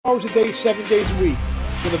hours a day, 7 days a week.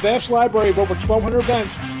 With a vast library of over 1,200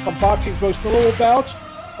 events from boxing's most notable bouts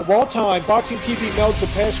of all time, Boxing TV melds the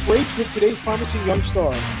past greats with today's promising young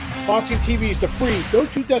stars. Boxing TV is the free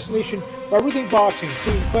go-to destination for everything boxing,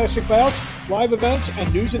 including classic bouts, live events,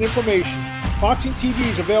 and news and information. Boxing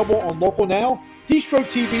TV is available on Local Now, Distro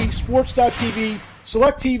TV, Sports.tv,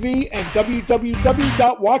 Select TV, and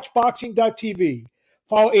www.watchboxing.tv.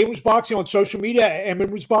 Follow Abrams Boxing on social media at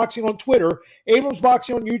Abrams Boxing on Twitter, Abrams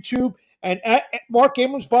Boxing on YouTube, and at Mark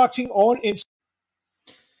Abrams Boxing on Instagram.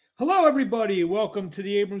 Hello, everybody. Welcome to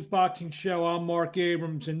the Abrams Boxing Show. I'm Mark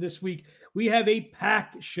Abrams, and this week we have a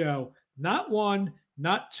packed show. Not one,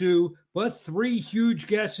 not two, but three huge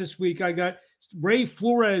guests this week. I got Ray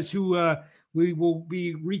Flores, who we will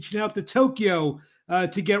be reaching out to Tokyo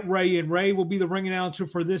to get Ray in. Ray will be the ring announcer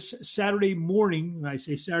for this Saturday morning. I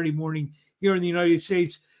say Saturday morning here in the United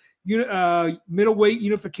States. Middleweight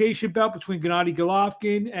unification bout between Gennady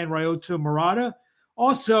Golovkin and Ryota Murata.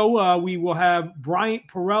 Also, we will have Bryant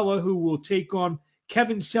Perrella, who will take on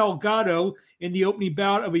Kevin Salgado in the opening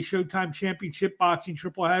bout of a Showtime Championship boxing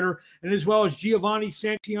triple header, and as well as Giovani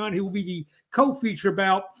Santillan, who will be the co-feature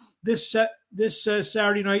bout this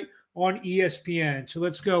Saturday night on ESPN. So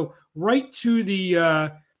let's go right to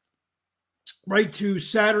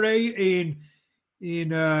Saturday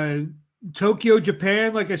in Tokyo,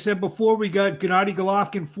 Japan. Like I said before, we got Gennady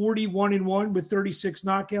Golovkin 41-1 with 36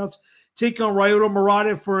 knockouts. Take on Ryota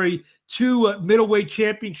Murata for a two middleweight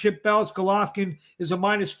championship bouts. Golovkin is a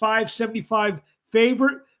minus 575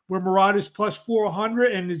 favorite, where Murata is plus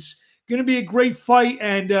 400, and it's going to be a great fight.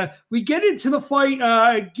 And we get into the fight,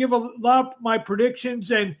 give a lot of my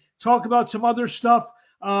predictions, and talk about some other stuff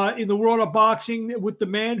in the world of boxing with the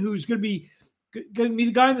man who's going to be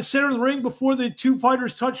the guy in the center of the ring before the two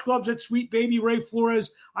fighters touch gloves. That sweet baby Ray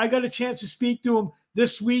Flores. I got a chance to speak to him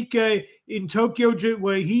this week in Tokyo,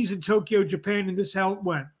 where he's in Tokyo, Japan, and this is how it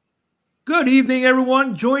went. Good evening,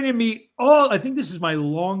 everyone. Joining me, I think this is my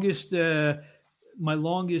longest time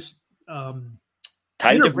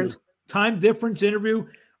difference interview,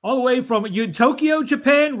 all the way from you in Tokyo,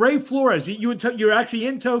 Japan. Ray Flores, you're actually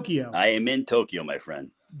in Tokyo. I am in Tokyo, my friend.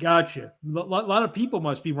 Gotcha. A lot of people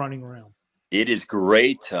must be running around. It is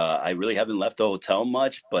great. I really haven't left the hotel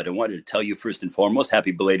much, but I wanted to tell you first and foremost,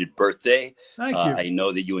 happy belated birthday. Thank you. I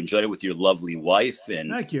know that you enjoyed it with your lovely wife,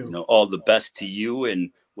 and thank you. All the best to you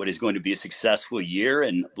and what is going to be a successful year.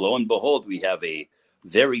 And lo and behold, we have a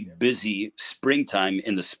very busy springtime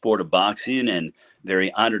in the sport of boxing, and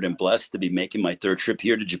very honored and blessed to be making my third trip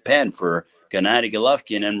here to Japan for Gennady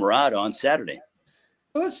Golovkin and Murata on Saturday.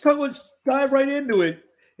 Let's dive right into it.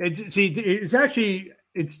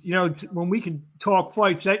 It's when we can talk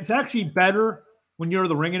fights, it's actually better when you're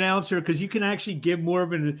the ring announcer, because you can actually give more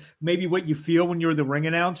of maybe what you feel when you're the ring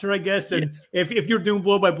announcer, I guess. And if you're doing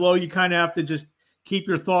blow by blow, you kind of have to just keep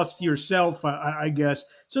your thoughts to yourself, I guess.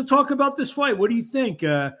 So talk about this fight. What do you think?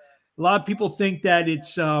 A lot of people think that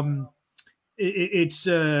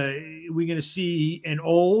we're going to see an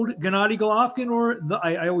old Gennady Golovkin, or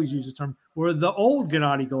I always use the term, or the old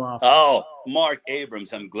Gennady Golovkin. Oh, Mark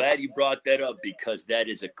Abrams, I'm glad you brought that up, because that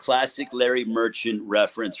is a classic Larry Merchant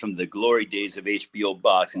reference from the glory days of HBO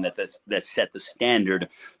boxing that set the standard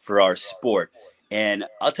for our sport. And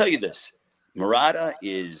I'll tell you this, Murata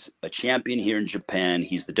is a champion here in Japan.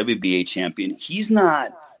 He's the WBA champion. He's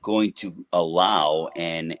not going to allow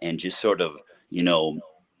and just sort of,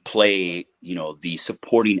 play, the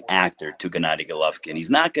supporting actor to Gennady Golovkin. He's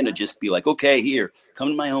not going to just be like, okay, here, come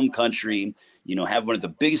to my home country, have one of the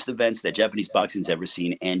biggest events that Japanese boxing's ever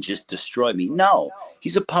seen and just destroy me. No,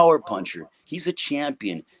 he's a power puncher. He's a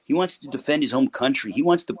champion. He wants to defend his home country. He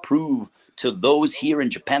wants to prove to those here in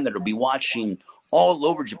Japan that will be watching all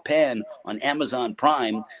over Japan on Amazon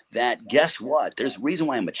Prime that, guess what? There's a reason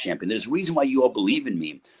why I'm a champion. There's a reason why you all believe in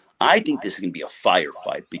me. I think this is going to be a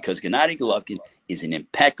firefight, because Gennady Golovkin is in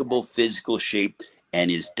impeccable physical shape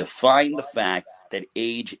and is defying the fact that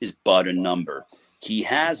age is but a number. He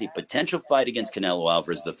has a potential fight against Canelo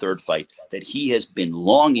Alvarez, the third fight that he has been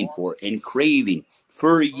longing for and craving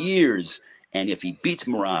for years. And if he beats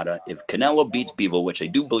Murata, if Canelo beats Bivol, which I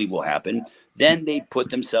do believe will happen, then they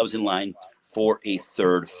put themselves in line for a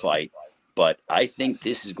third fight. But I think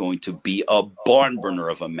this is going to be a barn burner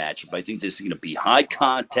of a matchup. I think this is going to be high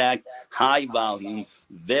contact, high volume,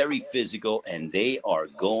 very physical, and they are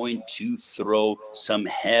going to throw some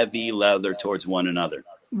heavy leather towards one another.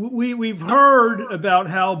 We've heard about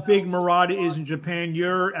how big Murata is in Japan.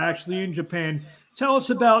 You're actually in Japan. Tell us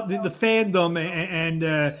about the fandom and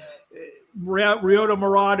Ryota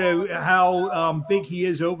Murata, how big he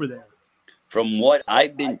is over there. From what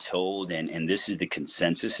I've been told, and this is the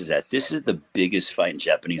consensus, is that this is the biggest fight in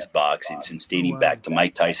Japanese boxing since dating back to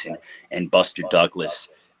Mike Tyson and Buster Douglas.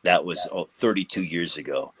 That was 32 years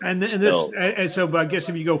ago. And so I guess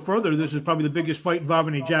if you go further, this is probably the biggest fight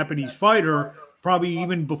involving a Japanese fighter, probably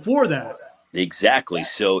even before that. Exactly.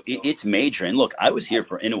 So it's major. And look, I was here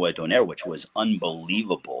for Inoue Donaire, which was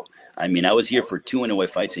unbelievable. I mean, I was here for 2 Inoue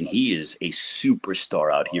fights, and he is a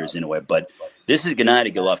superstar out here as Inoue. But this is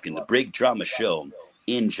Gennady Golovkin, the big drama show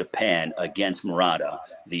in Japan against Murata,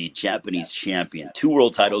 the Japanese champion. 2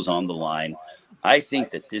 world titles on the line. I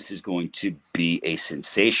think that this is going to be a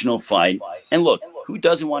sensational fight. And look, who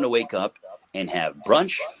doesn't want to wake up and have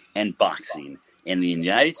brunch and boxing? In the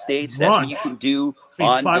United States, that's what you can do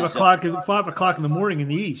on 5 o'clock in the morning in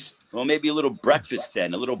the East. Well, maybe a little breakfast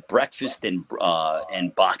then, a little breakfast and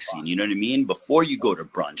boxing. You know what I mean? Before you go to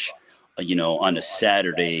brunch, on a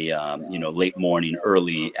Saturday, late morning,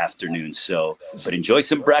 early afternoon. So, but enjoy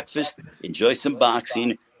some breakfast, enjoy some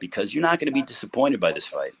boxing, because you're not going to be disappointed by this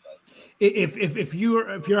fight. If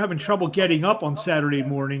you're having trouble getting up on Saturday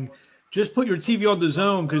morning, just put your TV on the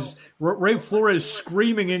zone, because Ray Flores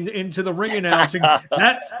screaming into the ring announcing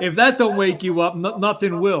that if that don't wake you up,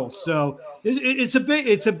 nothing will. So it's a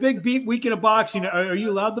big weekend of boxing. Are you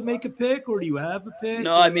allowed to make a pick, or do you have a pick?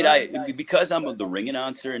 No, I mean because I'm the ring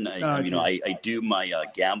announcer and I do my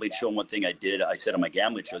gambling show. One thing I said on my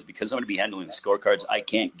gambling show is because I'm going to be handling the scorecards, I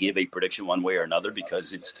can't give a prediction one way or another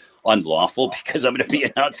because it's unlawful, because I'm going to be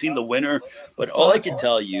announcing the winner. But all I can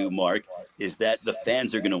tell you, Mark, is that the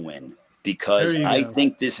fans are going to win, because I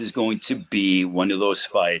think this is going to be one of those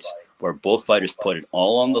fights where both fighters put it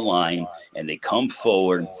all on the line and they come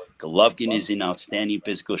forward. Golovkin is in outstanding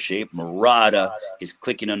physical shape. Murata is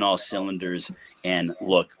clicking on all cylinders. And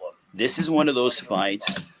look, this is one of those fights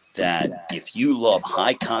that if you love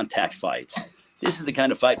high contact fights, this is the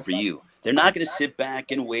kind of fight for you. They're not going to sit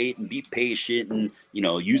back and wait and be patient and,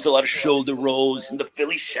 use a lot of shoulder rolls and the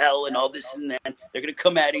Philly shell and all this and that. They're going to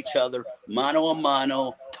come at each other, mano a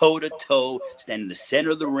mano, toe to toe, stand in the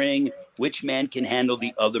center of the ring. Which man can handle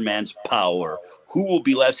the other man's power? Who will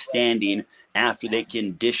be left standing after they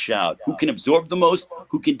can dish out? Who can absorb the most?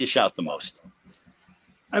 Who can dish out the most?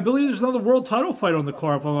 I believe there's another world title fight on the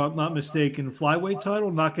card, if I'm not mistaken. Flyweight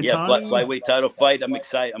title, Nakatani. Yeah, flyweight title fight. I'm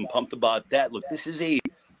excited. I'm pumped about that. Look, this is a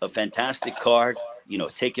fantastic card.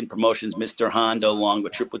 Taken Promotions, Mr. Honda, along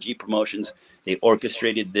with Triple G Promotions, they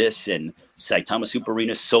orchestrated this, and Saitama Super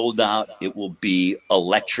Arena sold out. It will be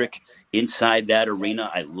electric inside that arena.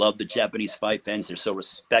 I love the Japanese fight fans. They're so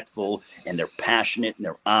respectful, and they're passionate, and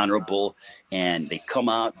they're honorable, and they come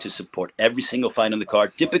out to support every single fight on the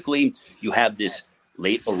card. Typically, you have this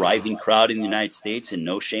late arriving crowd in the United States, and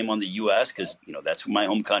no shame on the U.S. because, that's my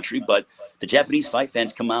home country, but the Japanese fight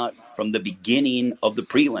fans come out from the beginning of the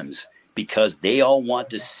prelims because they all want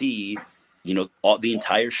to see, the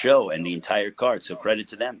entire show and the entire card. So credit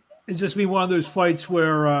to them. It's just be one of those fights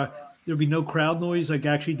where there'll be no crowd noise, like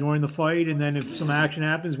actually during the fight. And then if some action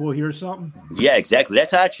happens, we'll hear something. Yeah, exactly.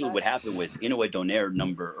 That's actually what happened with Inoue Donaire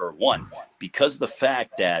number 1, because of the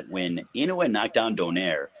fact that when Inoue knocked down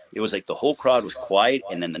Donaire, it was like the whole crowd was quiet,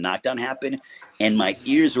 and then the knockdown happened, and my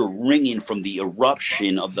ears were ringing from the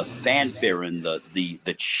eruption of the fanfare and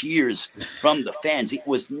the cheers from the fans. It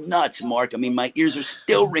was nuts, Mark. I mean, my ears are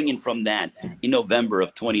still ringing from that in November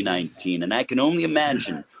of 2019, and I can only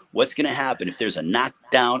imagine what's going to happen if there's a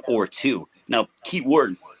knockdown or two. Now, key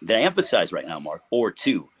word that I emphasize right now, Mark, or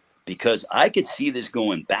two, because I could see this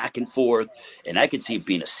going back and forth, and I could see it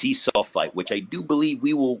being a seesaw fight, which I do believe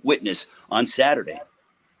we will witness on Saturday.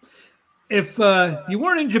 If you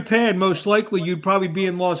weren't in Japan, most likely you'd probably be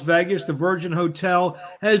in Las Vegas. The Virgin Hotel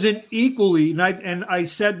has an equally, and I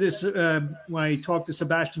said this when I talked to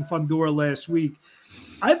Sebastian Fundora last week,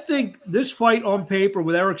 I think this fight on paper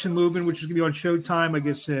with Erickson Lubin, which is going to be on Showtime, I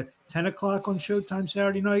guess 10 o'clock on Showtime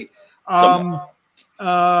Saturday night. Showtime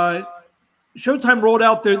rolled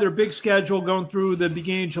out their big schedule going through the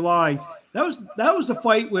beginning of July. That was the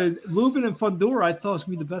fight with Lubin and Fundora. I thought it was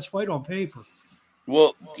going to be the best fight on paper.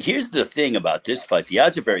 Well, here's the thing about this fight. The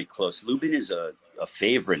odds are very close. Lubin is a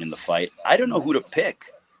favorite in the fight. I don't know who to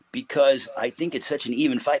pick because I think it's such an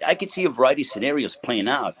even fight. I could see a variety of scenarios playing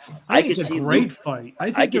out. I think it's a great fight.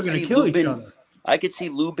 I think they're going to kill each other. I could see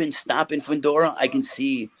Lubin stopping Fundora. I can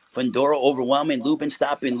see Fundora overwhelming Lubin,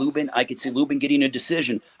 stopping Lubin. I could see Lubin getting a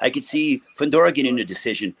decision. I could see Fundora getting a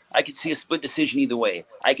decision. I could see a split decision either way.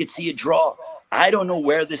 I could see a draw. I don't know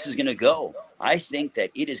where this is going to go. I think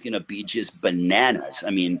that it is going to be just bananas.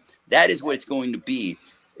 I mean, that is what it's going to be.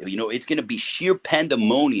 It's going to be sheer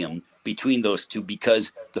pandemonium between those two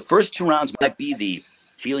because the first 2 rounds might be the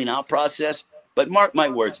feeling out process. But mark my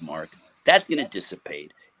words, Mark, that's going to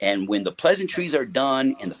dissipate. And when the pleasantries are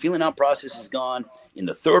done and the feeling out process is gone, in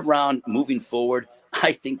the third round, moving forward,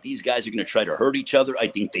 I think these guys are going to try to hurt each other. I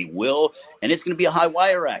think they will. And it's going to be a high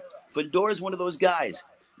wire act. Fedor is one of those guys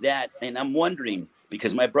that, and I'm wondering,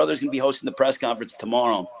 because my brother's going to be hosting the press conference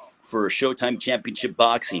tomorrow for Showtime Championship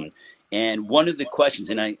Boxing. And one of the questions,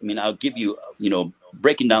 and I mean, I'll give you,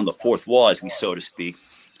 breaking down the fourth wall, as we so to speak,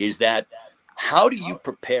 is that how do you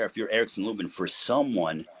prepare, if you're Erickson Lubin, for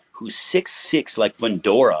someone who's 6'6" like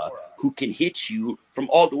Fundora, who can hit you from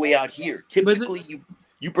all the way out here? Typically,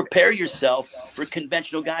 you prepare yourself for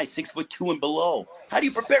conventional guys, 6'2" and below. How do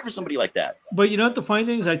you prepare for somebody like that? But you know what the funny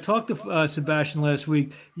thing is? I talked to Sebastian last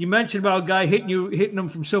week. You mentioned about a guy hitting him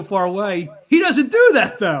from so far away. He doesn't do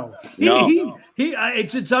that though.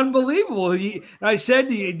 It's unbelievable. I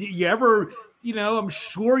said, you ever? I'm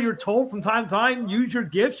sure you're told from time to time, use your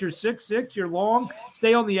gifts. You're 6'6", you're long,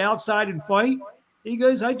 stay on the outside and fight. He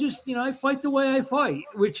goes, I just, I fight the way I fight,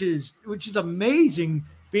 which is amazing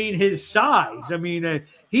being his size. I mean,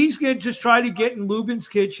 he's going to just try to get in Lubin's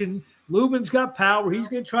kitchen. Lubin's got power. He's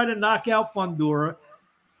going to try to knock out Fundora.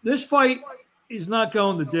 This fight is not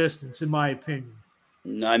going the distance, in my opinion.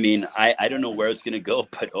 I mean, I don't know where it's going to go,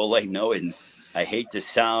 but all I know, and I hate to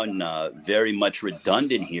sound very much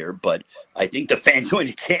redundant here, but I think the fans win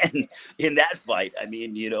again in that fight. I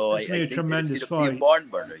mean, I think it's going to be a barn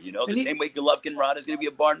burner. The same way Golovkin Rada is going to be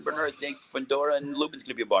a barn burner, I think Fundora and Lubin's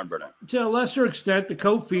going to be a barn burner. To a lesser extent, the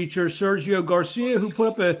co-feature, Sergio Garcia, who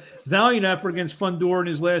put up a valiant effort against Fundora in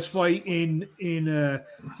his last fight in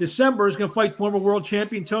December, is going to fight former world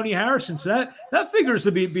champion Tony Harrison. So that figures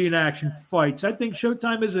to be an action fights. I think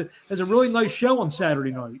Showtime has a really nice show on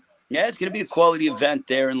Saturday night. Yeah, it's going to be a quality event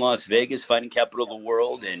there in Las Vegas, fighting capital of the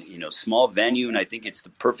world, and small venue, and I think it's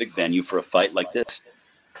the perfect venue for a fight like this.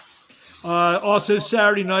 Also,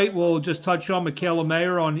 Saturday night, we'll just touch on Michaela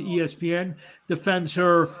Mayer on ESPN defends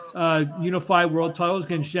her unified world titles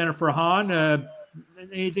against Jennifer Hahn.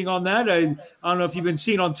 Anything on that? I don't know if you've been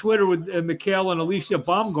seen on Twitter with Michaela and Alicia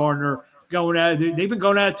Baumgartner going at it. They've been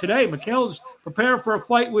going at it today. Michaela's preparing for a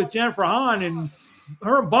fight with Jennifer Hahn, and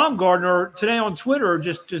her and Baumgartner today on Twitter are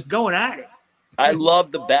just going at it. I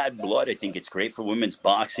love the bad blood. I think it's great for women's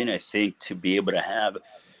boxing. I think to be able to have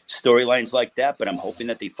storylines like that, but I'm hoping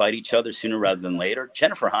that they fight each other sooner rather than later.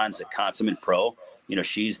 Jennifer Hahn's a consummate pro.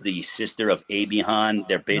 She's the sister of Abby Hahn.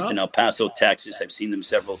 They're based in El Paso, Texas. I've seen them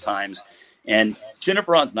several times. And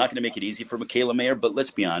Jennifer Hahn's not going to make it easy for Michaela Mayer, but let's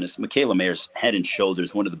be honest, Michaela Mayer's head and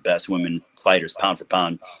shoulders one of the best women fighters, pound for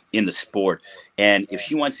pound, in the sport. And if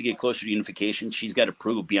she wants to get closer to unification, she's got to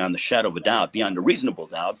prove beyond the shadow of a doubt, beyond a reasonable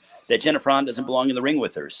doubt, that Jennifer Hahn doesn't belong in the ring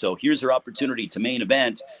with her. So here's her opportunity to main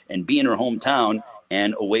event and be in her hometown,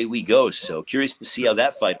 and away we go. So curious to see how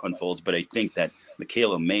that fight unfolds, but I think that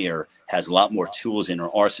Michaela Mayer has a lot more tools in her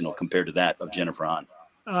arsenal compared to that of Jennifer Hahn.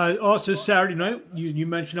 Also, Saturday night, you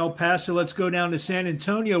mentioned El Paso. Let's go down to San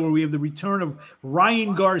Antonio, where we have the return of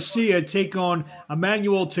Ryan Garcia take on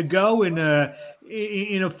Emmanuel Tago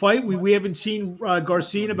in a fight. We haven't seen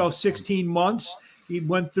Garcia in about 16 months. He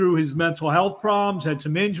went through his mental health problems, had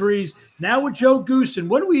some injuries. Now with Joe Goosen,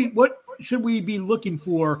 what should we be looking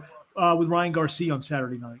for with Ryan Garcia on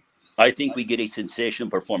Saturday night? I think we get a sensational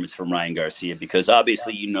performance from Ryan Garcia because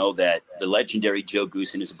obviously that the legendary Joe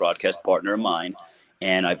Goosen is a broadcast partner of mine.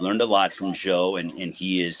 And I've learned a lot from Joe, and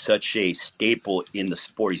he is such a staple in the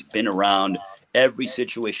sport. He's been around every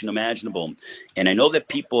situation imaginable. And I know that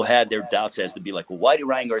people had their doubts as to be like, well, why did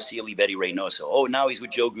Ryan Garcia leave Eddie Reynoso? Oh, now he's with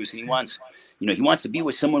Joe Goosen. He wants to be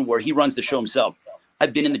with someone where he runs the show himself.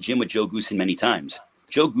 I've been in the gym with Joe Goosen many times.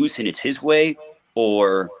 Joe Goosen, it's his way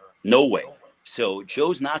or no way. So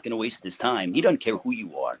Joe's not going to waste his time. He doesn't care who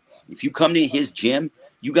you are. If you come to his gym,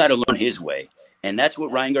 you got to learn his way. And that's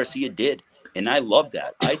what Ryan Garcia did. And I love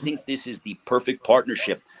that. I think this is the perfect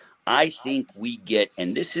partnership. I think we get,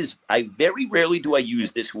 and I very rarely do I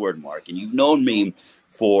use this word, Mark, and you've known me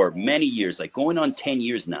for many years, like going on 10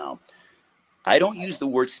 years now. I don't use the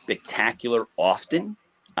word spectacular often.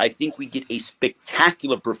 I think we get a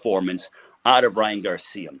spectacular performance out of Ryan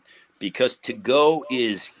Garcia because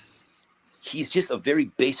he's just a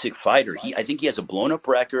very basic fighter. I think he has a blown up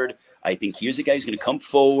record. I think here's a guy who's going to come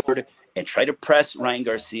forward and try to press Ryan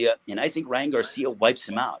Garcia, and I think Ryan Garcia wipes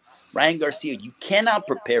him out. Ryan Garcia, you cannot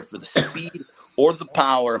prepare for the speed or the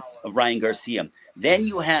power of Ryan Garcia. Then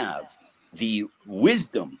you have the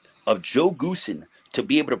wisdom of Joe Goosen to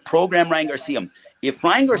be able to program Ryan Garcia. If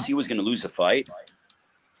Ryan Garcia was going to lose a fight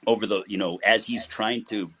over as he's trying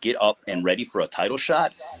to get up and ready for a title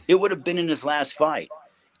shot, it would have been in his last fight,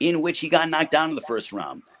 in which he got knocked down in the first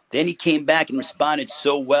round. Then he came back and responded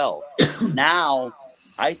so well. Now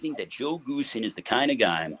I think that Joe Goosen is the kind of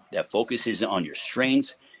guy that focuses on your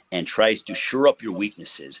strengths and tries to shore up your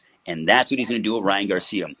weaknesses. And that's what he's going to do with Ryan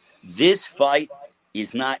Garcia. This fight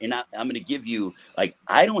is not, and I'm going to give you, like,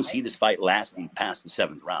 I don't see this fight lasting past the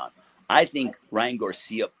 7th round. I think Ryan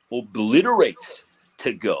Garcia obliterates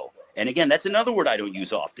to go. And again, that's another word I don't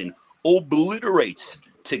use often, obliterates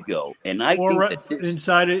to go. And I think that this,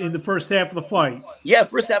 inside it in the first half of the fight. Yeah,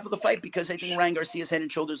 first half of the fight, because I think Ryan Garcia's head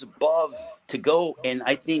and shoulders above to go. And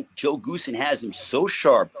I think Joe Goosen has him so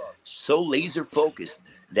sharp, so laser focused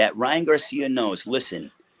that Ryan Garcia knows,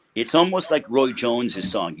 listen, it's almost like Roy Jones'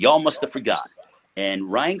 song, Y'all Must Have Forgot.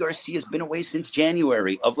 And Ryan Garcia's been away since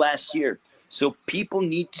January of last year. So people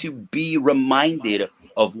need to be reminded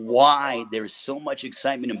of why there's so much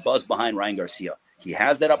excitement and buzz behind Ryan Garcia. He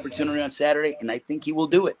has that opportunity on Saturday, and I think he will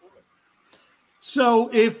do it. So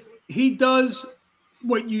if he does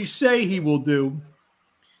what you say he will do,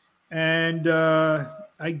 and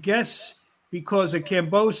I guess because of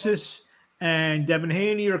Kambosos and Devin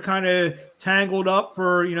Haney are kind of tangled up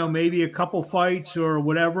for, maybe a couple fights or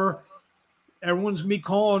whatever, everyone's going to be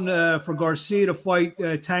calling for Garcia to fight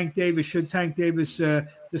Tank Davis should Tank Davis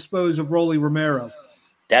dispose of Rolly Romero.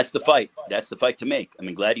 That's the fight. That's the fight to make.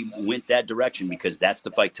 I'm glad you went that direction, because that's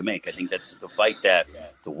the fight to make. I think that's the fight that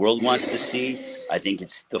the world wants to see. I think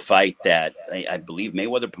it's the fight that I believe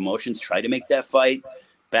Mayweather Promotions tried to make that fight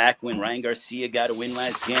back when Ryan Garcia got a win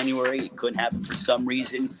last January. It couldn't happen for some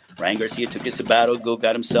reason. Ryan Garcia took his sabbatical,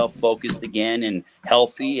 got himself focused again and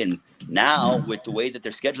healthy. And now with the way that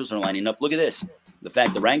their schedules are lining up, look at this. The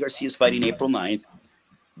fact that Ryan Garcia is fighting April 9th,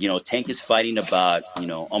 Tank is fighting about,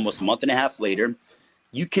 almost a month and a half later.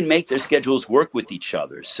 You can make their schedules work with each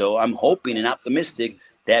other. So I'm hoping and optimistic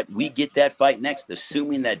that we get that fight next,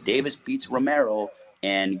 assuming that Davis beats Romero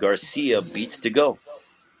and Garcia beats to go.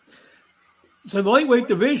 So the lightweight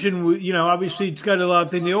division, obviously it's got a lot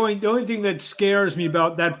of things. The only thing that scares me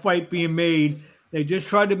about that fight being made, they just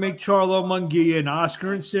tried to make Charlo Munguia, and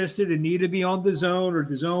Oscar insisted it needed to be on DAZN or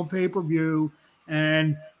DAZN pay-per-view.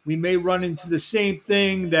 And we may run into the same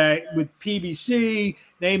thing that with PBC,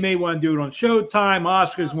 they may want to do it on Showtime.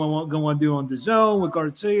 Oscar's going to want to do it on DAZN with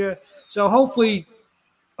Garcia. So hopefully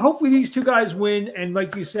these two guys win. And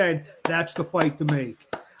like you said, that's the fight to make.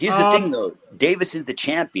 Here's the thing, though. Davis is the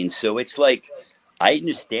champion, so it's like I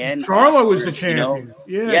understand. Charlo was the champion.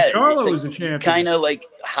 Charlo was the champion. Kind of like,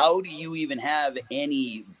 how do you even have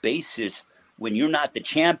any basis when you're not the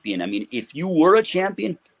champion? I mean, if you were a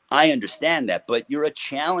champion, I understand that, but you're a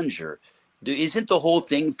challenger. Isn't the whole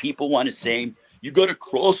thing people want to say, you got to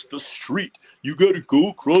cross the street. You got to go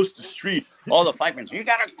across the street. All the fighters, you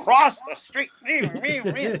got to cross the street.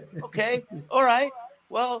 Okay, all right.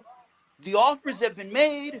 Well, the offers have been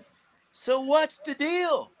made, so what's the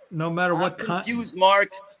deal? No matter what. I'm confused,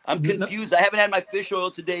 Mark. I'm confused. I haven't had my fish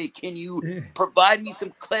oil today. Can you provide me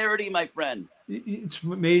some clarity, my friend? It's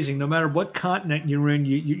amazing. No matter what continent you're in,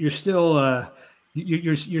 you're still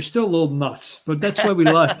you're still a little nuts. But that's why we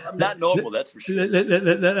love. I'm not normal, that's for sure.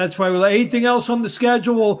 That's why we love. Anything else on the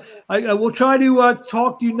schedule? I will try to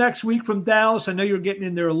talk to you next week from Dallas. I know you're getting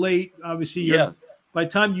in there late. Obviously, by the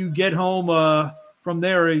time you get home from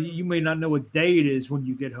there, you may not know what day it is when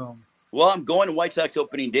you get home. Well, I'm going to White Sox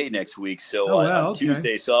opening day next week, so on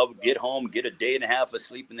Tuesday. So I'll get home, get a day and a half of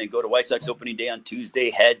sleep, and then go to White Sox opening day on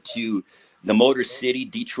Tuesday. Head to the Motor City,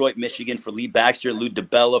 Detroit, Michigan, for Lee Baxter and Lou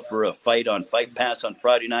DiBella for a fight on Fight Pass on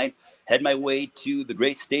Friday night. Head my way to the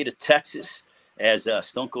great state of Texas, as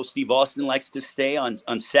Stone Cold Steve Austin likes to stay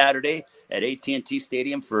on Saturday at AT&T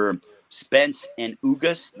Stadium for Spence and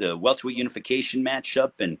Ugas, the welterweight unification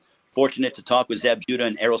matchup, and fortunate to talk with Zab Judah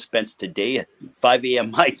and Errol Spence today at 5 a.m.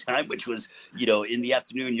 my time, which was, in the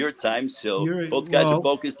afternoon your time. So both guys are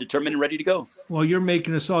focused, determined, and ready to go. Well, you're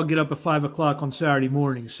making us all get up at 5 o'clock on Saturday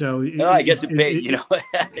morning. So I guess it paid,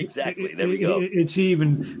 Exactly. There we go. It's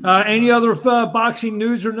even. Any other boxing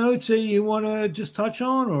news or notes that you want to just touch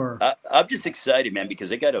on? Or I'm just excited, man,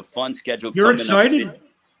 because I got a fun schedule. You're excited?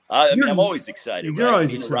 I'm always excited. You're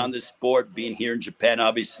always excited. Around this sport, being here in Japan,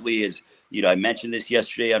 obviously, is – I mentioned this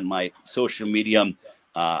yesterday on my social media.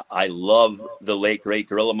 I love the late, great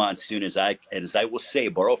Gorilla Monsoon, as I will say,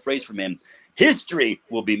 borrow a phrase from him, history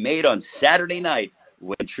will be made on Saturday night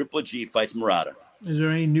when Triple G fights Murata. Is there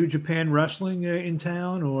any New Japan wrestling in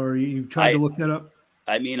town, or you tried to look that up?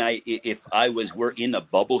 I mean, if we're in a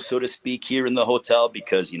bubble, so to speak, here in the hotel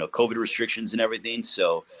because, COVID restrictions and everything.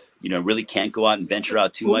 So, really can't go out and venture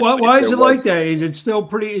out too much. Why is it like that? Is it still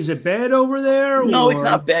is it bad over there? No, it's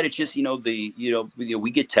not bad. It's just,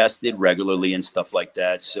 we get tested regularly and stuff like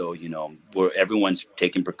that. So, everyone's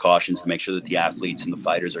taking precautions to make sure that the athletes and the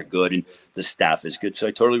fighters are good and the staff is good. So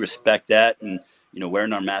I totally respect that. And,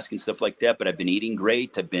 wearing our mask and stuff like that. But I've been eating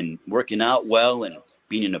great. I've been working out well and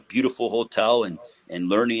being in a beautiful hotel and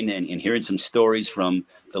learning and hearing some stories from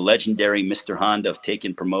the legendary Mr. Honda of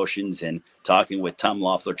taking promotions and talking with Tom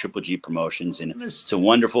Loeffler, Triple G Promotions. And it's a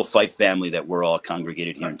wonderful fight family that we're all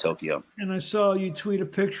congregated here in Tokyo. And I saw you tweet a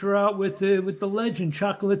picture out with the legend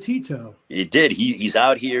Chocolatito. It did. He's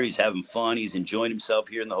out here. He's having fun. He's enjoying himself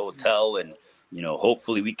here in the hotel. And,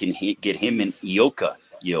 hopefully we can get him and Ioka,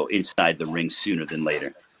 inside the ring sooner than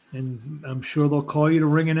later. And I'm sure they'll call you to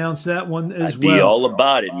ring announce that one as I'd be all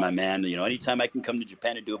about it, my man. Anytime I can come to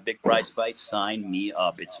Japan and do a big prize fight, sign me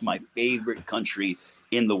up. It's my favorite country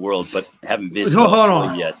in the world, but haven't visited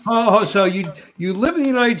yet. Oh, so you live in the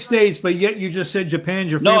United States, but yet you just said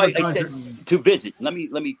Japan's your favorite country. I said to visit. Let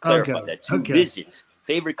me clarify that. To visit.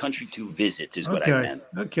 Favorite country to visit is what I meant.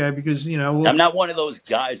 Okay, because I'm not one of those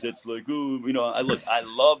guys that's like, I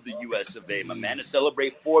love the U.S. of A, my man. To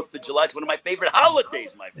celebrate 4th of July, it's one of my favorite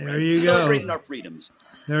holidays, my friend. There you go, celebrating our freedoms.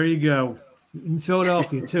 There you go, in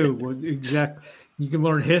Philadelphia too. Exactly. You can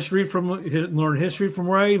learn history from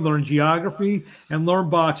Ray, learn geography, and learn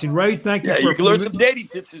boxing. Ray, thank you. Yeah, you can learn some dating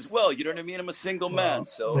tips as well. You know what I mean? I'm a single man,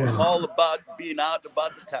 so I'm all about being out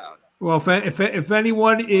about the town. Well, if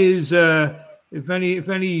anyone is. If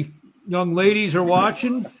any young ladies are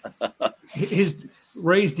watching,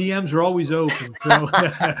 Ray's DMs are always open. So,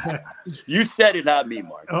 you said it, not me,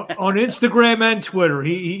 Mark. On Instagram and Twitter,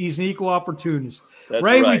 he's an equal opportunist. That's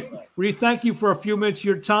Ray, right. we thank you for a few minutes of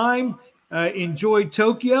your time. Enjoy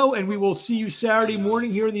Tokyo, and we will see you Saturday morning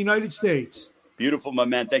here in the United States. Beautiful, my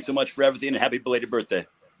man. Thanks so much for everything, and happy belated birthday.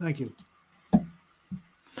 Thank you.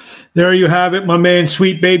 There you have it, my man,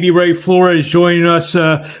 sweet baby Ray Flores joining us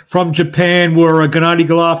from Japan, where Gennady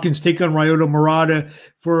Golovkin's taking on Ryota Murata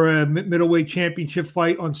for a middleweight championship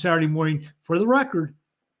fight on Saturday morning. For the record,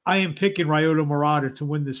 I am picking Ryota Murata to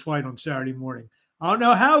win this fight on Saturday morning. I don't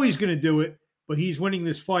know how he's going to do it, but he's winning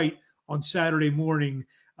this fight on Saturday morning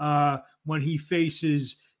when he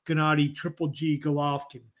faces Gennady Triple G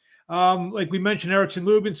Golovkin. Like we mentioned, Erickson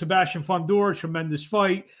Lubin, Sebastian Fondor, tremendous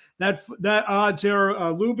fight. That odds there,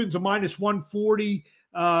 Lubin's a minus 140,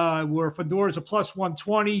 where Fondor's a plus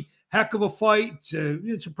 120. Heck of a fight.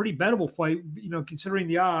 It's a pretty bettable fight, considering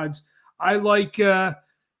the odds. I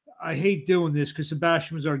hate doing this because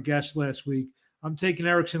Sebastian was our guest last week. I'm taking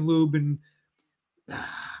Erickson Lubin.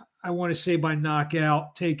 I want to say by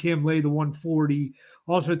knockout. Take him, lay the 140.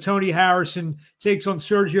 Also, Tony Harrison takes on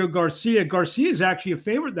Sergio Garcia. Garcia is actually a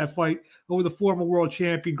favorite in that fight over the former world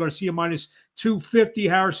champion. Garcia minus 250.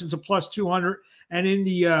 Harrison's a plus 200. And in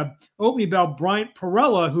the opening bout, Bryant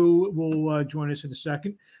Perrella, who will join us in a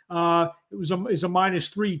second, is a minus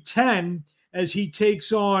 310 as he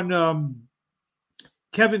takes on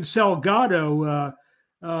Kevin Salgado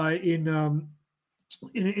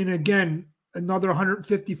in again, another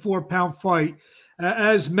 154-pound fight.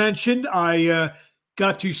 As mentioned, I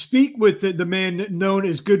got to speak with the man known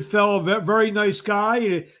as Goodfella, very nice guy,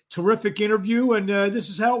 a terrific interview, and this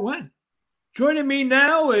is how it went. Joining me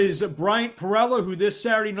now is Bryant Perrella, who this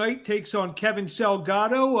Saturday night takes on Kevin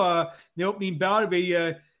Salgado, the opening bout of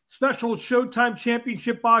a special Showtime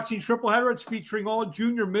Championship boxing tripleheader. It's featuring all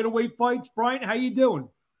junior middleweight fights. Bryant, how you doing?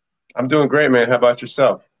 I'm doing great, man. How about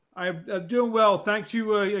yourself? I'm doing well. Thanks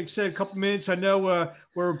you. Like I said, a couple minutes. I know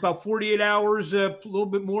we're about 48 hours, a little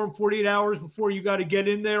bit more than 48 hours before you got to get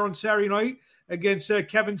in there on Saturday night against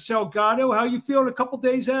Kevin Salgado. How you feeling a couple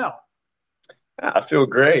days out? I feel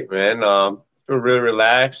great, man. Feel really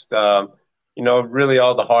relaxed. Really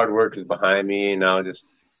all the hard work is behind me, and now just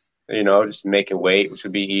making weight, which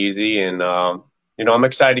would be easy. And, I'm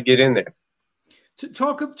excited to get in there.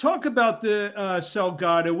 Talk about the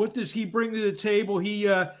Salgado. What does he bring to the table?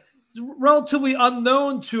 He relatively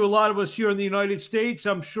unknown to a lot of us here in the United States.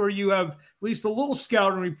 I'm sure you have at least a little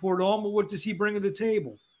scouting report on, but what does he bring to the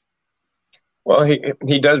table? Well,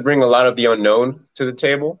 he does bring a lot of the unknown to the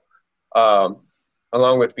table,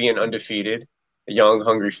 along with being undefeated, a young,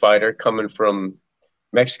 hungry fighter coming from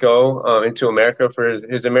Mexico into America for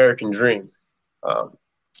his American dream.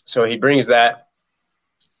 So he brings that.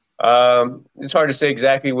 It's hard to say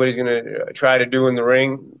exactly what he's going to try to do in the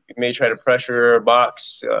ring. He may try to pressure or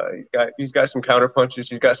box. He's got some counter punches.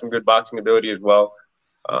 He's got some good boxing ability as well.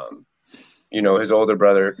 His older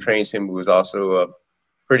brother trains him, who is also a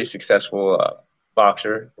pretty successful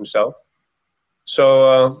boxer himself.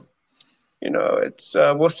 So,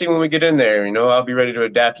 we'll see when we get in there. I'll be ready to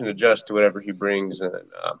adapt and adjust to whatever he brings, and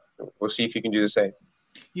we'll see if he can do the same.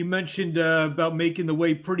 You mentioned about making the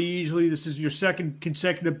weight pretty easily. This is your second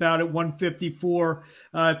consecutive bout at 154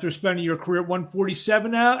 after spending your career at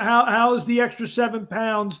 147. How is the extra 7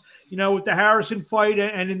 pounds, with the Harrison fight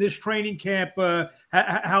and in this training camp?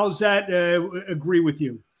 How's that agree with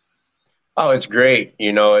you? Oh, it's great.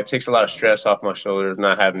 It takes a lot of stress off my shoulders,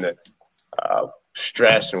 not having to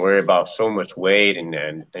stress and worry about so much weight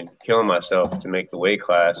and killing myself to make the weight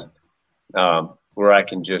class, where I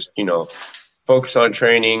can just, focus on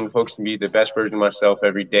training, focus to be the best version of myself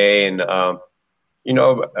every day. And,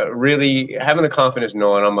 really having the confidence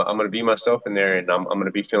knowing I'm going to be myself in there, and I'm going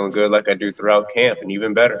to be feeling good like I do throughout camp and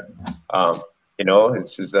even better.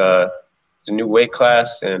 It's a new weight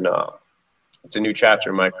class, and it's a new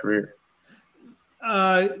chapter in my career.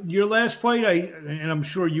 Your last fight, and I'm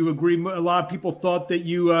sure you agree, a lot of people thought that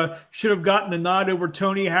you should have gotten the nod over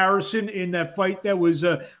Tony Harrison in that fight that was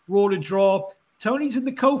ruled a draw. Tony's in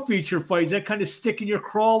the co-feature fight. Does that kind of stick in your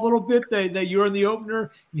craw a little bit that you're in the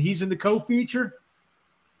opener and he's in the co-feature?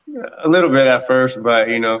 A little bit at first, but,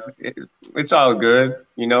 it's all good.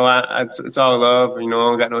 It's all love. I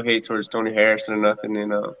don't got no hate towards Tony Harrison or nothing.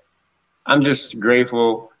 And I'm just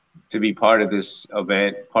grateful to be part of this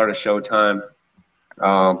event, part of Showtime.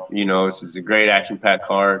 This is a great action-packed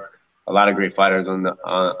card. A lot of great fighters on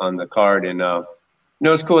the card, and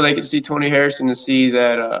it's cool. They get to see Tony Harrison and see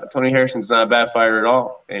that Tony Harrison's not a bad fighter at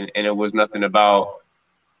all, and it was nothing about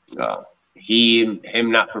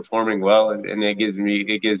him not performing well, and it gives me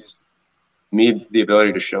the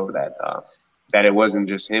ability to show that it wasn't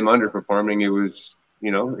just him underperforming. It was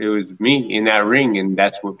me in that ring, and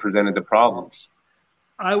that's what presented the problems.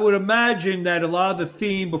 I would imagine that a lot of the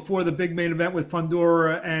theme before the big main event with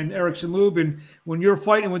Fundora and Erickson Lubin, when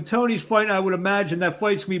Tony's fighting, I would imagine that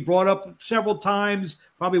fight's going to be brought up several times,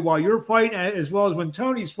 probably while you're fighting, as well as when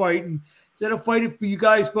Tony's fighting. Is that a fight if you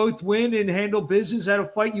guys both win and handle business? Is that a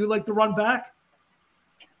fight you like to run back?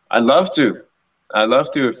 I'd love to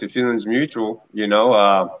if the feeling's mutual.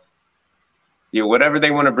 Whatever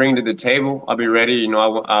they want to bring to the table, I'll be ready.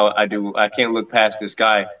 I can't look past this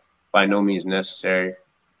guy by no means necessary.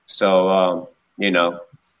 So,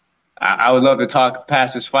 I would love to talk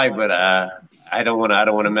past this fight, but I don't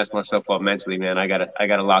want to mess myself up mentally, man. I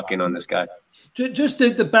gotta lock in on this guy. Just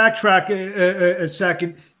to backtrack a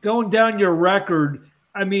second, going down your record,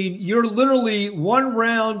 I mean, you're literally 1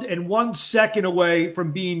 round and 1 second away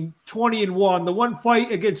from being 20-1. The one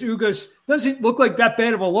fight against Ugas doesn't look like that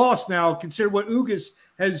bad of a loss now, considering what Ugas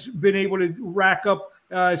has been able to rack up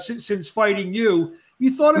since fighting you.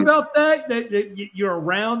 You thought about that you're a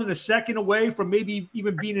round and a second away from maybe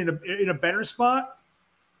even being in a better spot?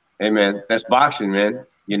 Hey, man, that's boxing, man.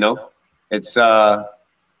 It's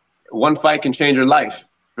one fight can change your life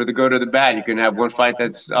for the good or the bad. You can have one fight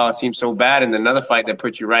that seems so bad and another fight that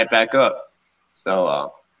puts you right back up.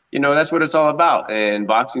 So, that's what it's all about. And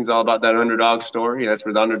boxing's all about that underdog story. That's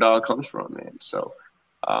where the underdog comes from, man. So,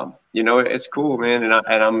 it's cool, man. And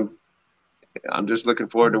I'm just looking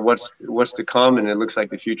forward to what's to come, and it looks like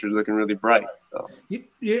the future is looking really bright. So.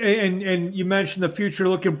 Yeah, and you mentioned the future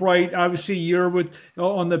looking bright. Obviously, you're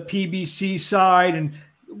on the PBC side, and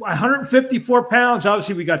 154 pounds.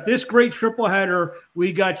 Obviously, we got this great triple header.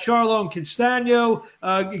 We got Charlo and Castano.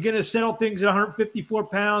 You're going to settle things at 154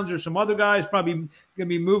 pounds. There's some other guys probably going to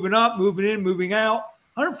be moving up, moving in, moving out.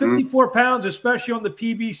 154 pounds, especially on the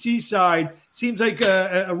PBC side, seems like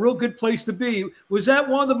a real good place to be. Was that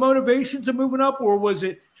one of the motivations of moving up, or was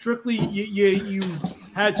it strictly you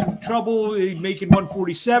had some trouble making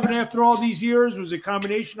 147 after all these years? Was it a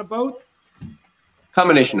combination of both?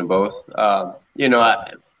 Combination of both. I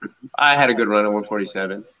had a good run at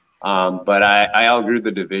 147, but I outgrew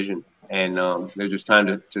the division, and there's just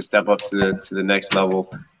time to step up to the next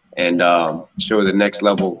level and show the next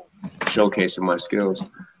level showcase of my skills.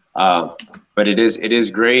 But it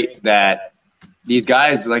is great that these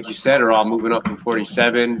guys, like you said, are all moving up from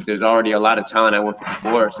 47. There's already a lot of talent at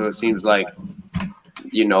 154, so it seems like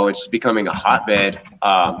it's becoming a hotbed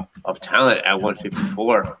of talent at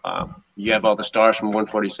 154. You have all the stars from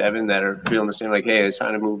 147 that are feeling the same, like, hey, it's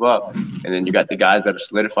time to move up. And then you got the guys that are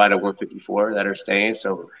solidified at 154 that are staying.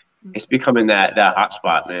 So it's becoming that hot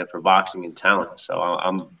spot, man, for boxing and talent. So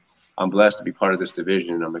I'm blessed to be part of this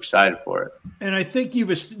division, and I'm excited for it. And I think you've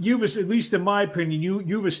at least in my opinion,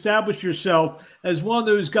 you've established yourself as one of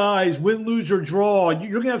those guys, win, lose, or draw.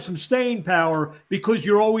 You're going to have some staying power because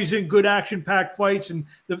you're always in good action-packed fights, and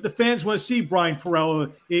the fans want to see Brian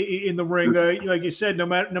Perrella in the ring. Like you said, no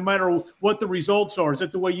matter what the results are. Is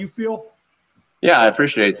that the way you feel? Yeah, I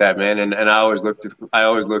appreciate that, man. And I always look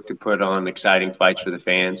to put on exciting fights for the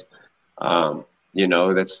fans. you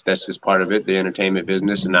know, that's just part of it, the entertainment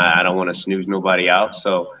business, and I don't want to snooze nobody out.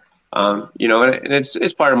 So, you know, and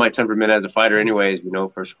it's part of my temperament as a fighter, anyways. You know,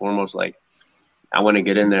 first and foremost, like I want to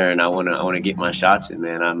get in there and I want to get my shots in,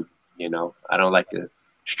 man. You know, I don't like to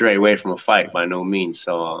stray away from a fight by no means.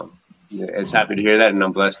 So, it's happy to hear that, and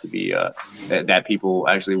I'm blessed to be that people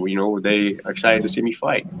actually, you know, they are excited to see me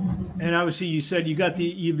fight. And obviously, you said you got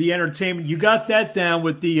the entertainment. You got that down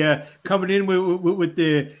with the coming in with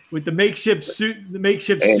the makeshift suit,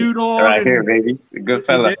 suit on. Right here, baby, the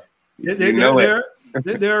Goodfella.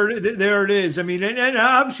 There it is. I mean, and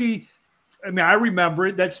obviously, I mean, I remember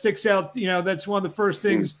it. That sticks out. You know, that's one of the first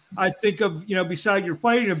things I think of. You know, beside your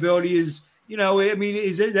fighting ability is, you know, I mean,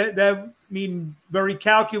 is it that mean very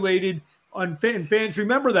calculated on fans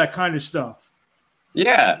remember that kind of stuff.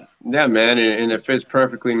 Yeah, man, and it fits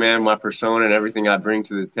perfectly, man. My persona and everything I bring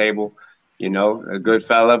to the table, you know, a good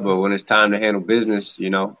fella. But when it's time to handle business, you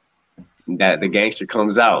know, that the gangster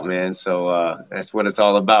comes out, man. So that's what it's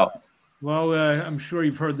all about. Well, I'm sure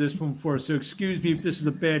you've heard this one before, so excuse me if this is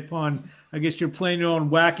a bad pun. I guess you're planning on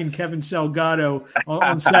whacking Kevin Salgado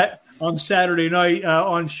on Saturday night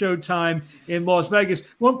on Showtime in Las Vegas.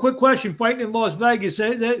 One quick question: fighting in Las Vegas,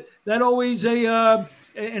 is that always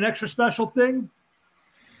an extra special thing?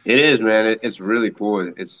 It is, man. It's really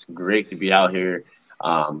cool. It's great to be out here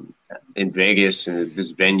in Vegas and this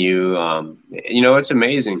venue. You know, it's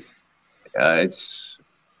amazing. It's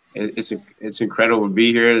incredible to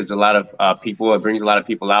be here. There's a lot of people. It brings a lot of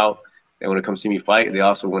people out. They want to come see me fight. They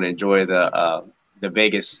also want to enjoy the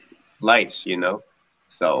Vegas lights, you know.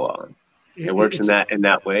 So it works in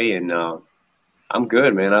that way, and I'm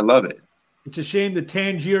good, man. I love it. It's a shame the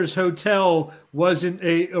Tangier's Hotel wasn't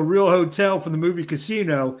a real hotel from the movie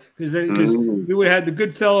Casino, because we would have had the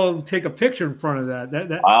Goodfella take a picture in front of that. That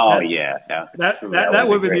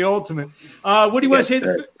would have been the ultimate. What do you want to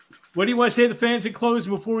say? What do you want to say to the fans in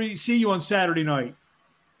closing before we see you on Saturday night?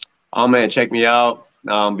 Oh man, check me out.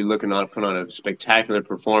 I'll be looking to put on a spectacular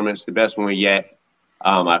performance, the best one yet.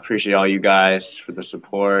 I appreciate all you guys for the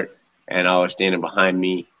support and always standing behind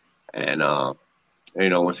me. And you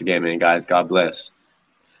know, once again, man, guys, God bless.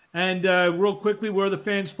 And real quickly, where the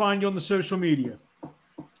fans find you on the social media?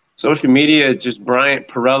 Social media, just Bryant,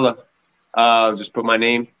 Perrella. Just put my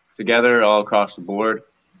name together all across the board,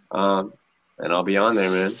 and I'll be on there,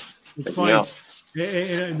 man. It's fine.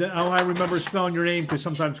 And I remember spelling your name because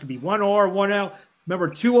sometimes it can be one R, one L.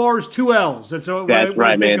 Remember, 2 R's, 2 L's. That's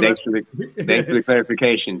right, man. Thanks for the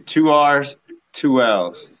clarification. 2 R's, 2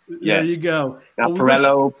 L's. Yes. There you go. Now,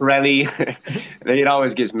 Perrelli, it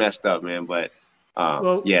always gets messed up, man. But,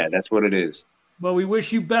 yeah, that's what it is. Well, we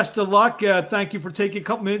wish you best of luck. Thank you for taking a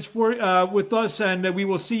couple minutes with us, and we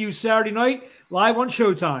will see you Saturday night live on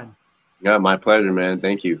Showtime. Yeah, my pleasure, man.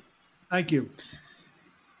 Thank you. Thank you.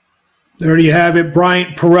 There you have it.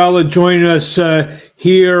 Bryant Perrella joining us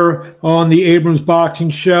here on the Abrams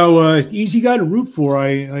Boxing Show. Easy guy to root for.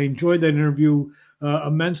 I enjoyed that interview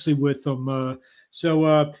immensely with him.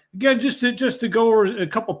 So again, just to go over a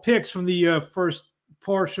couple picks from the first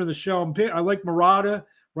portion of the show. I like Murata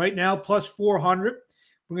right now, plus 400.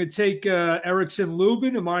 We're going to take Erickson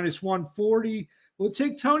Lubin at minus 140. We'll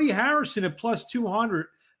take Tony Harrison at plus 200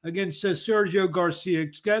 against Sergio Garcia.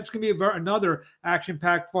 That's going to be another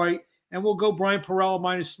action-packed fight. And we'll go Brian Perrella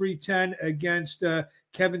minus 310 against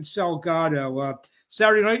Kevin Salgado.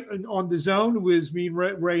 Saturday night on the Zone, as me and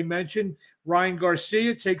Ray mentioned, Ryan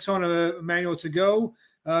Garcia takes on Emmanuel Tago.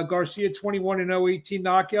 Garcia 21-0, 18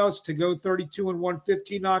 knockouts. Tago 32-1,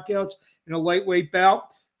 15 knockouts in a lightweight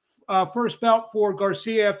bout. First bout for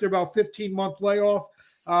Garcia after about 15-month layoff.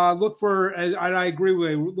 Look for, and I agree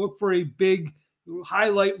with you, look for a big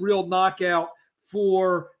highlight reel knockout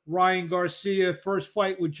for Ryan Garcia. First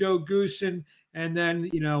fight with Joe Goosen, and then,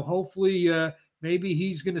 you know, hopefully maybe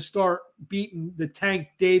he's going to start beating the Tank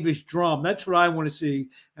Davis drum. That's what I want to see.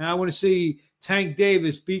 And I want to see Tank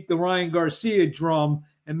Davis beat the Ryan Garcia drum,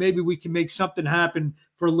 and maybe we can make something happen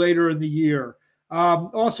for later in the year.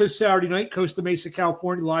 Also Saturday night, Costa Mesa,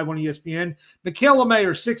 California, live on ESPN. Michaela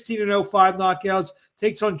Mayer, 16-0, 5 knockouts,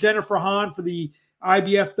 takes on Jennifer Hahn for the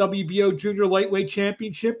IBF WBO Junior Lightweight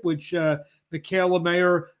Championship, which Michaela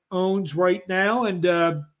Mayer owns right now. And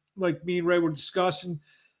like me and Ray were discussing,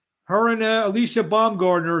 her and Alicia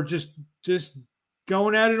Baumgartner are just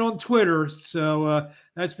going at it on Twitter. So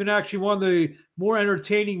that's been actually one of the more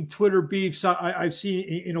entertaining Twitter beefs I've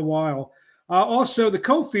seen in a while. Also, the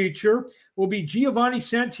co-feature will be Giovani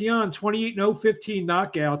Santillan, 28-0, 15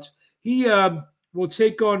 knockouts. He will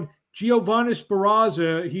take on Giovanni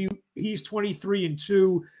Barraza. He's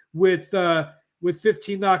 23-2 with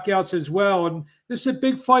 15 knockouts as well. And this is a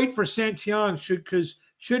big fight for Santillan because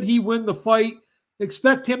should he win the fight,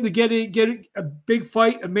 expect him to get a big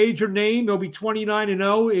fight, a major name. He'll be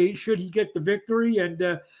 29-0 should he get the victory.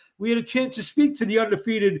 And we had a chance to speak to the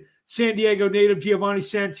undefeated San Diego native Giovani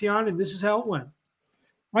Santillan, and this is how it went.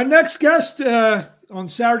 My next guest on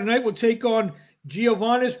Saturday night will take on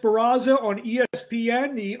Giovani Barraza on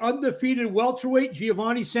ESPN, the undefeated welterweight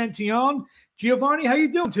Giovani Santillan. Giovani, how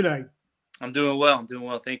you doing today? I'm doing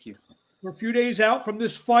well. Thank you. We're a few days out from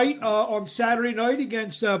this fight on Saturday night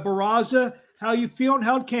against Barraza. How you feeling?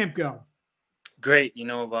 How'd camp go? Great.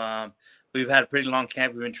 We've had a pretty long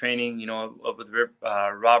camp. We've been training, up with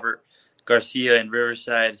Robert Garcia in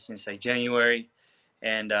Riverside since like January.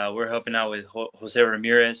 And we're helping out with Jose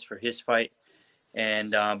Ramirez for his fight.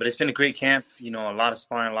 And but it's been a great camp, a lot of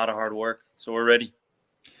sparring, a lot of hard work. So we're ready.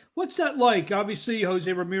 What's that like? Obviously,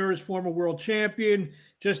 Jose Ramirez, former world champion,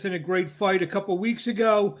 just in a great fight a couple of weeks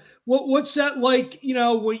ago. What's that like,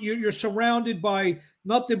 when you're surrounded by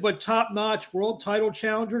nothing but top-notch world title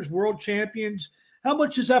challengers, world champions? How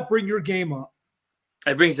much does that bring your game up?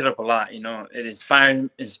 It brings it up a lot. It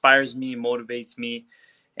inspires me, motivates me.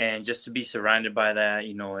 And just to be surrounded by that,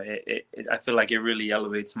 I feel like it really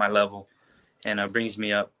elevates my level and brings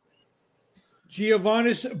me up.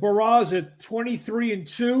 Giovani Barraza,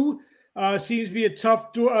 23-2, seems to be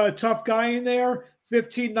a tough guy in there.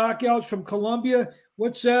 15 knockouts from Colombia.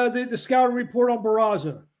 What's the scouting report on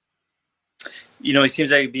Barraza? He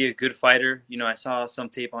seems like he'd be a good fighter. I saw some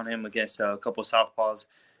tape on him against a couple of southpaws.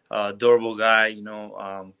 Durable guy.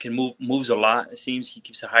 Can moves a lot. It seems he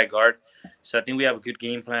keeps a high guard. So I think we have a good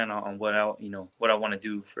game plan on what I want to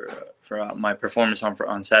do for my performance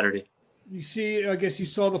on Saturday. You see, I guess you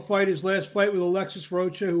saw the fight, his last fight with Alexis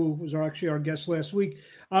Rocha, who was actually our guest last week.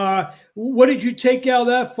 What did you take out of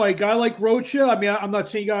that fight? Guy like Rocha? I mean, I'm not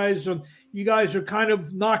saying you guys are kind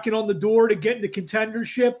of knocking on the door to get into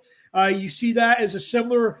contendership. You see that as a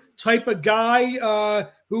similar type of guy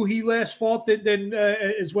who he last fought than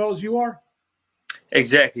as well as you are?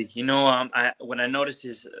 Exactly. When I noticed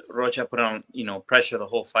his Rocha put on, pressure the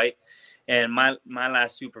whole fight, and my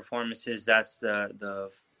last two performances, that's the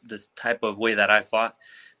type of way that I fought.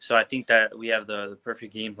 So I think that we have the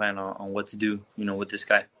perfect game plan on what to do, with this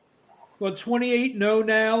guy. Well, 28-0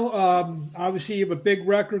 now. Obviously, you have a big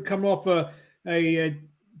record coming off a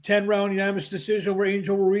 10-round unanimous decision over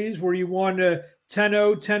Angel Ruiz, where you won 10-0,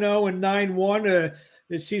 10-0, and 9-1.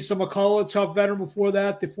 Cesar McCullough, tough veteran before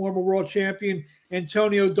that, the former world champion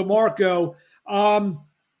Antonio DeMarco.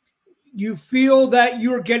 You feel that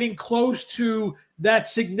you're getting close to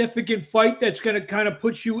that significant fight that's going to kind of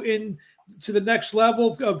put you in to the next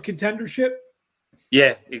level of contendership?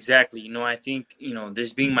 Yeah, exactly. I think,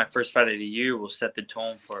 this being my first fight of the year will set the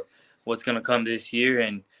tone for what's going to come this year.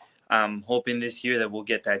 And I'm hoping this year that we'll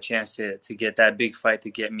get that chance to get that big fight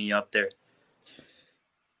to get me up there.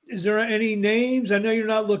 Is there any names? I know you're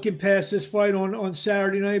not looking past this fight on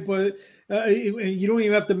Saturday night, but you don't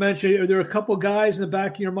even have to mention it. Are there a couple guys in the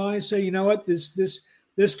back of your mind say, you know what, this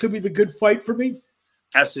could be the good fight for me?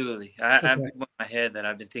 Absolutely. I have one in my head that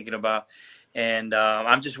I've been thinking about, and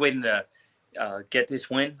I'm just waiting to get this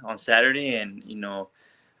win on Saturday. And,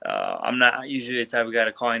 I'm not usually the type of guy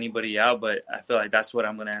to call anybody out, but I feel like that's what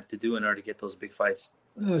I'm going to have to do in order to get those big fights.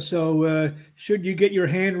 So should you get your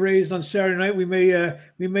hand raised on Saturday night, we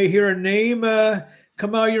may hear a name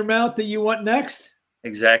come out of your mouth that you want next.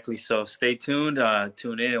 Exactly. So stay tuned,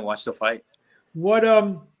 tune in and watch the fight. What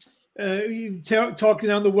talking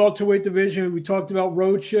down the welterweight division, we talked about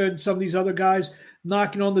Rocha and some of these other guys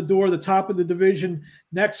knocking on the door, the top of the division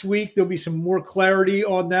next week. There'll be some more clarity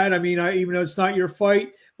on that. I mean, even though it's not your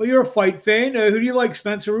fight, but you're a fight fan. Who do you like,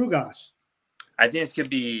 Spencer Ugas? I think it's going to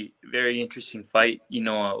be a very interesting fight.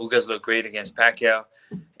 Ugas looked great against Pacquiao,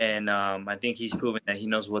 and I think he's proven that he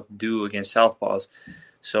knows what to do against southpaws.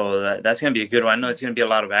 So that's going to be a good one. I know it's going to be a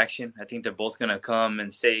lot of action. I think they're both going to come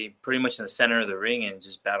and stay pretty much in the center of the ring and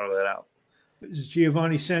just battle it out. Does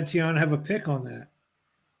Giovani Santillan have a pick on that?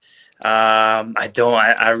 I don't.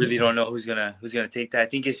 I really don't know who's gonna take that. I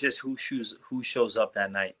think it's just who shows up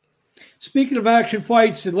that night. Speaking of action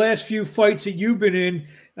fights, the last few fights that you've been in,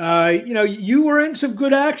 you were in some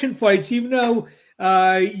good action fights, even though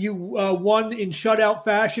you won in shutout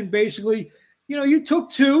fashion, basically. You took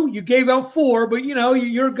 2, you gave out 4, but,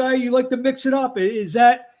 you're a guy, you like to mix it up. Is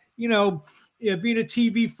that, being a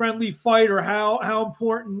TV-friendly fighter, how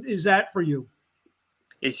important is that for you?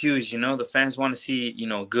 It's huge. The fans want to see,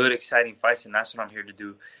 good, exciting fights, and that's what I'm here to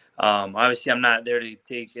do. Obviously, I'm not there to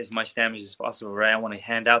take as much damage as possible, right? I want to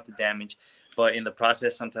hand out the damage, but in the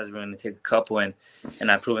process, sometimes we're going to take a couple, and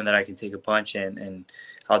I've proven that I can take a punch, and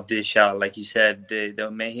I'll dish out. Like you said, they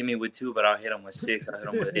may hit me with 2, but I'll hit them with 6. I'll hit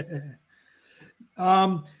them with 8.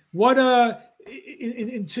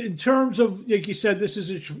 in terms of, like you said, this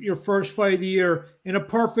is your first fight of the year. In a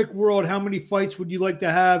perfect world, how many fights would you like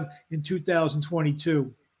to have in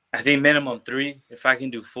 2022? I think minimum 3. If I can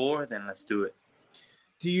do 4, then let's do it.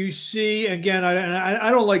 Do you see, again,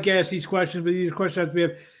 I don't like asking these questions, but these questions have to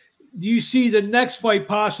be asked. Do you see the next fight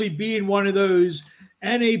possibly being one of those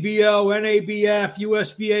NABO, NABF,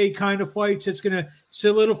 USBA kind of fights that's going to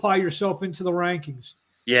solidify yourself into the rankings?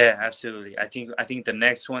 Yeah, absolutely. I think the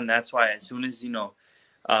next one, that's why as soon as,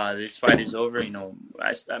 this fight is over,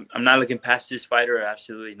 I'm not looking past this fighter,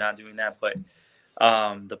 absolutely not doing that. But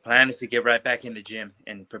the plan is to get right back in the gym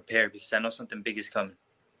and prepare because I know something big is coming.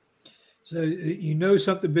 So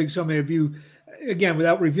something big, something. Have you, again,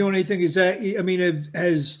 without reviewing anything,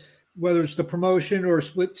 has whether it's the promotion or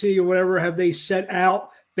split T or whatever, have they set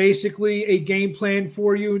out basically a game plan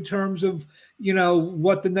for you in terms of,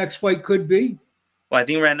 what the next fight could be? Well, I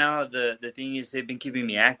think right now the thing is they've been keeping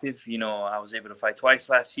me active. I was able to fight twice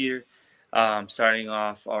last year, starting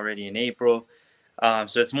off already in April.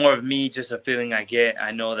 So it's more of me, just a feeling I get.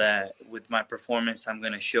 I know that with my performance, I'm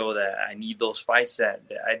going to show that I need those fights, that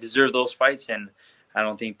I deserve those fights. And I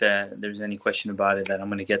don't think that there's any question about it that I'm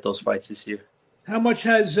going to get those fights this year. How much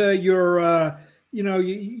has the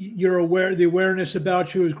awareness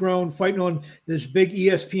about you has grown fighting on this big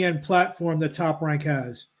ESPN platform that Top Rank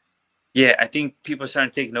has? Yeah, I think people are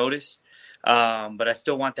starting to take notice, but I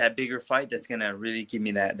still want that bigger fight that's going to really give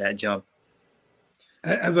me that jump.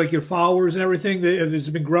 Have like your followers and everything, has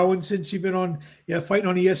it been growing since you've been on fighting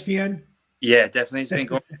on ESPN? Yeah, definitely. It's been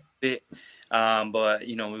growing a bit, but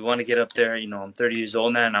we want to get up there. I'm 30 years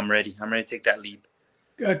old now, and I'm ready. I'm ready to take that leap.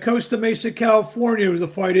 Costa Mesa, California, was the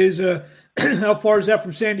fight is. How far is that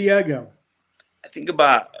from San Diego? I think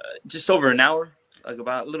about just over an hour. Like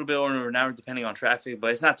about a little bit over an hour, depending on traffic,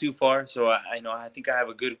 but it's not too far. So I think I have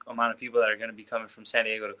a good amount of people that are going to be coming from San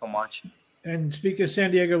Diego to come watch. And speaking of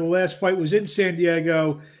San Diego, the last fight was in San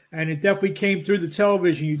Diego, and it definitely came through the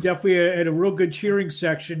television. You definitely had a real good cheering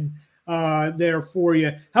section there for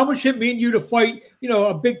you. How much did it mean to you to fight,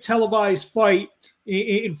 a big televised fight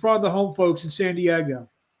in front of the home folks in San Diego?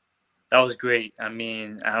 That was great. I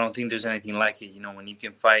mean, I don't think there's anything like it, when you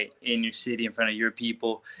can fight in your city in front of your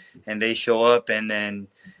people and they show up and then,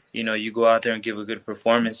 you go out there and give a good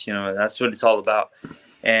performance, that's what it's all about.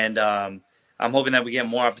 And I'm hoping that we get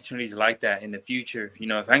more opportunities like that in the future.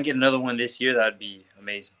 If I can get another one this year, that'd be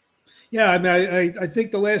amazing. Yeah, I mean, I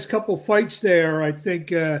think the last couple of fights there, I think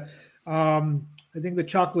the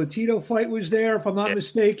Chocolatito fight was there, if I'm not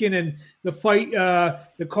mistaken. And the fight,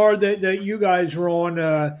 the card that you guys were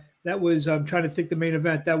on, that was, I'm trying to think the main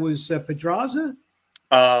event. That was Pedraza?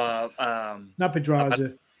 Not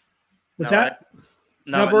Pedraza. What's that?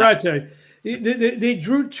 Navarrete. They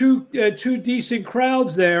drew two decent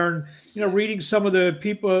crowds there. And, reading some of the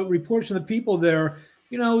reports from the people there,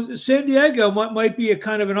 San Diego might be a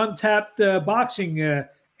kind of an untapped boxing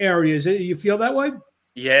area. You feel that way?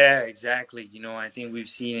 Yeah, exactly. I think we've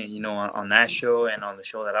seen it, on that show and on the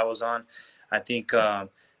show that I was on. I think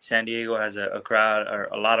San Diego has a crowd or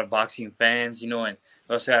a lot of boxing fans, and we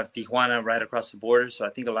also have Tijuana right across the border. So I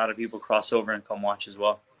think a lot of people cross over and come watch as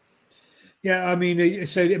well. Yeah, I mean,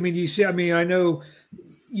 I know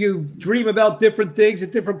you dream about different things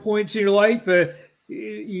at different points in your life.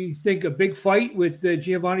 You think a big fight with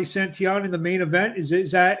Giovani Santillan in the main event,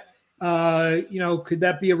 is that, could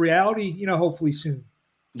that be a reality, hopefully soon?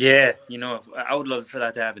 Yeah, I would love for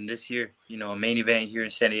that to happen this year. A main event here in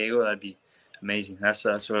San Diego, that'd be amazing. That's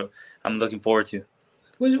what I'm looking forward to.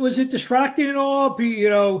 Was it distracting at all?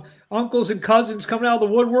 Uncles and cousins coming out of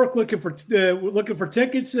the woodwork looking for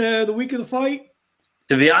tickets the week of the fight?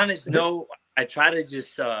 To be honest, no. I try to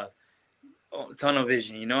just tunnel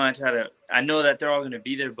vision. I know that they're all going to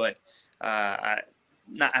be there, but I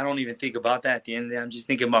don't even think about that at the end of the day. I'm just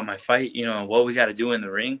thinking about my fight. What we got to do in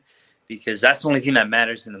the ring, because that's the only thing that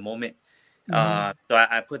matters in the moment. Mm-hmm. So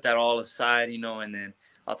I put that all aside, and then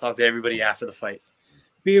I'll talk to everybody after the fight.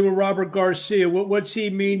 Being with Robert Garcia, what's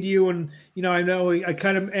he mean to you? And, I know I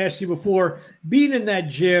kind of asked you before, being in that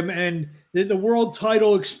gym and the world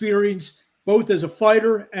title experience, both as a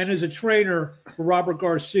fighter and as a trainer for Robert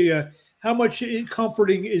Garcia, how much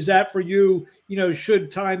comforting is that for you,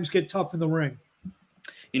 should times get tough in the ring?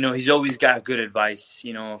 He's always got good advice,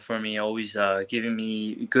 for me, always giving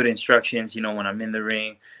me good instructions, when I'm in the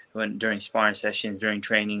ring, during sparring sessions, during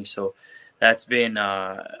training. So that's been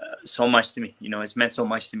so much to me. It's meant so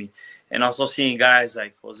much to me. And also seeing guys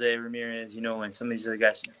like Jose Ramirez, and some of these other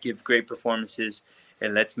guys give great performances.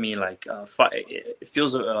 It lets me it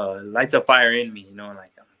feels lights a fire in me, man,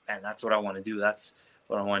 that's what I want to do. That's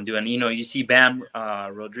what I want to do. And, you see Bam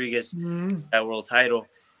Rodriguez, that world title.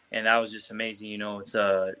 and that was just amazing. You know, it's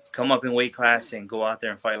come up in weight class and go out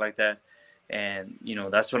there and fight like that, and you know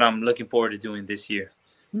that's what I'm looking forward to doing this year.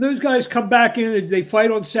 When those guys come back in, they fight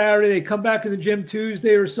on Saturday, they come back in the gym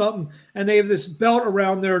Tuesday or something, and they have this belt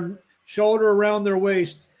around their shoulder, around their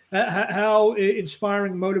waist. How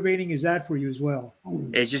inspiring, motivating is that for you as well?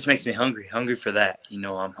 It just makes me hungry for that. You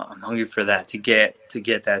know, I'm hungry for that, to get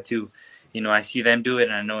that too. You know, I see them do it,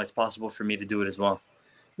 and I know it's possible for me to do it as well.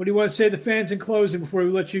 What do you want to say to the fans in closing before we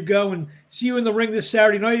let you go and see you in the ring this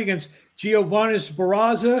Saturday night against Giovani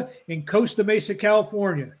Santillan in Costa Mesa,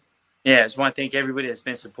 California? Yeah, I just want to thank everybody that's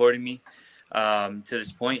been supporting me to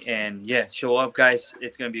this point. And, yeah, show up, guys.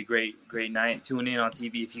 It's going to be a great night. Tune in on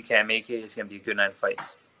TV if you can't make it. It's going to be a good night of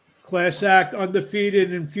fights. Class act,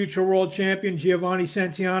 undefeated, and future world champion Giovani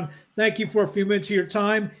Santillan. Thank you for a few minutes of your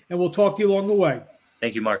time, and we'll talk to you along the way.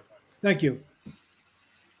 Thank you, Mark. Thank you.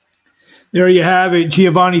 There you have it,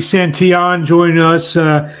 Giovani Santillan joining us.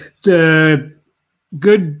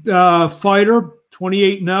 Good fighter,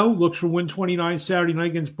 28-0. Looks for win 29 Saturday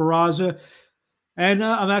night against Perrella. And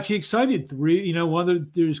I'm actually excited.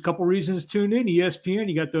 There's a couple reasons to tune in. ESPN,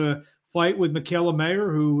 you got the fight with Michaela Mayer,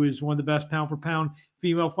 who is one of the best pound-for-pound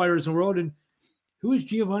female fighters in the world. And who is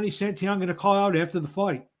Giovani Santillan going to call out after the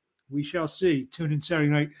fight? We shall see. Tune in Saturday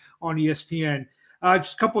night on ESPN.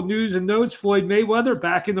 Just a couple news and notes. Floyd Mayweather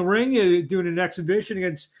back in the ring doing an exhibition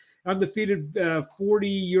against undefeated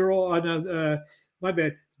 40-year-old,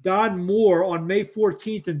 Don Moore on May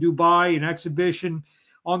 14th in Dubai, an exhibition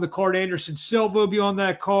on the card. Anderson Silva will be on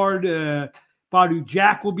that card. Badu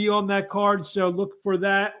Jack will be on that card. So look for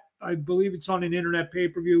that. I believe it's on an internet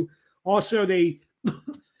pay-per-view. Also, they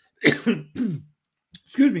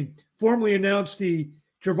formally announced the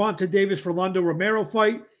Gervonta Davis-Rolando Romero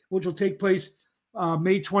fight, which will take place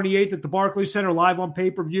May 28th at the Barclays Center, live on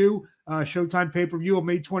pay-per-view, Showtime pay-per-view on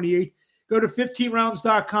May 28th. Go to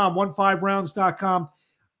 15rounds.com, 15rounds.com.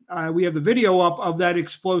 We have the video up of that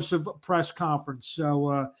explosive press conference.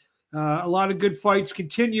 So a lot of good fights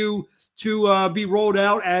continue to be rolled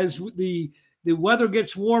out as the weather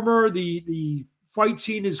gets warmer. The fight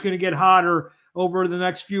scene is going to get hotter over the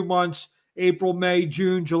next few months, April, May,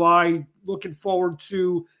 June, July. Looking forward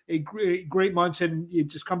to a great months, and you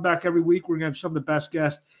just come back every week. We're going to have some of the best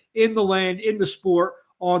guests in the land, in the sport,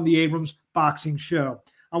 on the Abrams Boxing Show.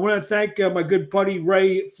 I want to thank my good buddy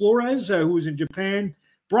Ray Flores, who is in Japan,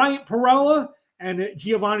 Bryant, Perrella, and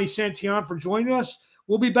Giovani Santillan for joining us.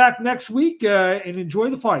 We'll be back next week, and enjoy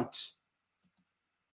the fights.